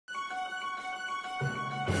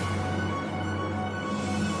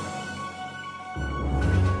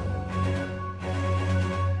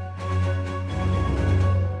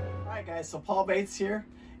Hi, so Paul Bates here,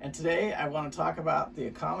 and today I want to talk about the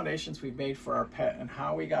accommodations we've made for our pet and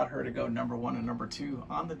how we got her to go number 1 and number 2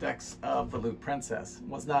 on the decks of the Loop Princess. It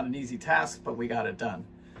was not an easy task, but we got it done.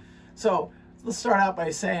 So let's start out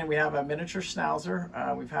by saying we have a miniature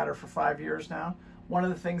Schnauzer. We've had her for 5 years now. One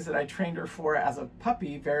of the things that I trained her for as a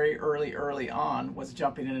puppy very early on was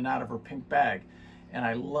jumping in and out of her pink bag. And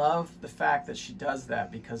I love the fact that she does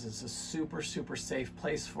that because it's a super safe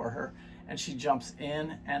place for her. And she jumps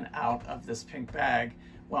in and out of this pink bag.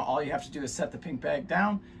 Well, all you have to do is set the pink bag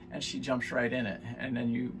down and she jumps right in it. And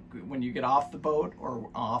then when you get off the boat or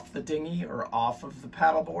off the dinghy or off of the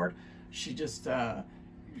paddleboard, she just,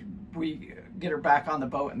 we get her back on the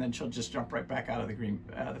boat and then she'll just jump right back out of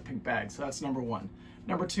the pink bag. So that's number 1.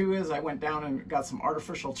 Number 2 is I went down and got some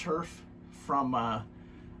artificial turf from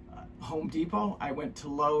Home Depot. I went to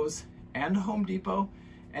Lowe's and Home Depot,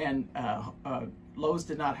 and Lowe's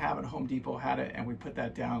did not have it, Home Depot had it, and we put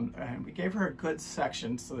that down and we gave her a good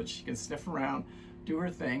section so that she can sniff around, do her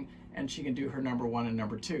thing, and she can do her number 1 and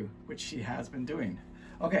number 2, which she has been doing.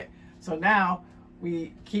 Okay, so now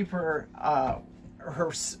we keep her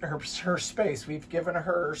her space. We've given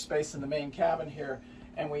her space in the main cabin here,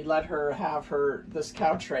 and we let her have this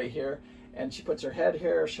couch right here, and she puts her head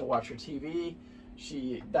here, she'll watch her TV.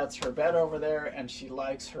 That's her bed over there, and she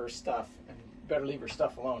likes her stuff. And you better leave her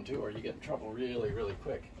stuff alone too, or you get in trouble really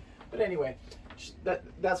quick. But anyway,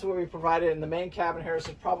 that's what we provided in the main cabin here. This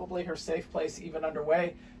is probably her safe place, even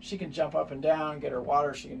underway. She can jump up and down, get her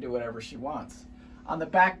water, she can do whatever she wants. On the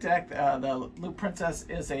back deck, the Loop Princess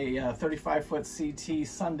is a 35-foot CT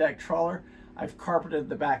sundeck trawler. I've carpeted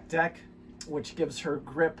the back deck, which gives her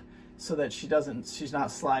grip so that she's not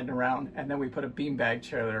sliding around. And then we put a beanbag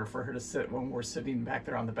chair there for her to sit when we're sitting back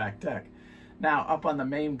there on the back deck. Now up on the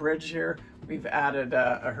main bridge here, we've added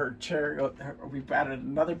her chair. We've added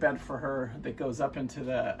another bed for her that goes up into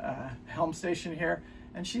the helm station here,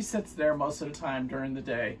 and she sits there most of the time during the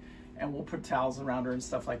day. And we'll put towels around her and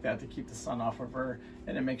stuff like that to keep the sun off of her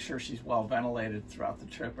and to make sure she's well ventilated throughout the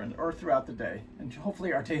trip or throughout the day. And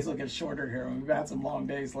hopefully our days will get shorter here. We've had some long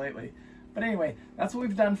days lately. But anyway, that's what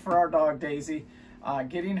we've done for our dog Daisy.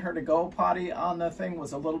 Getting her to go potty on the thing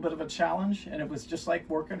was a little bit of a challenge, and it was just like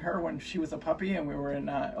working her when she was a puppy and we were in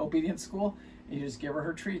obedience school. You just give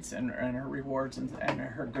her treats and her rewards and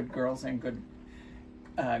her good girls and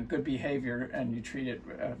good behavior, and you treat it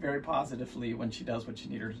very positively when she does what you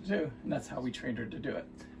need her to do, and that's how we trained her to do it.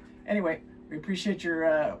 Anyway, we appreciate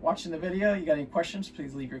your watching the video. You got any questions,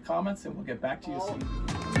 please leave your comments and we'll get back to you soon.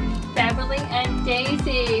 Beverly and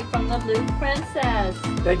Daisy from the Loop Princess.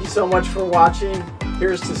 Thank you so much for watching.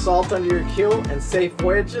 Here's to salt under your keel and safe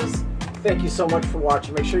voyages. Thank you so much for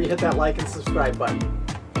watching. Make sure you hit that like and subscribe button.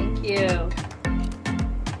 Thank you.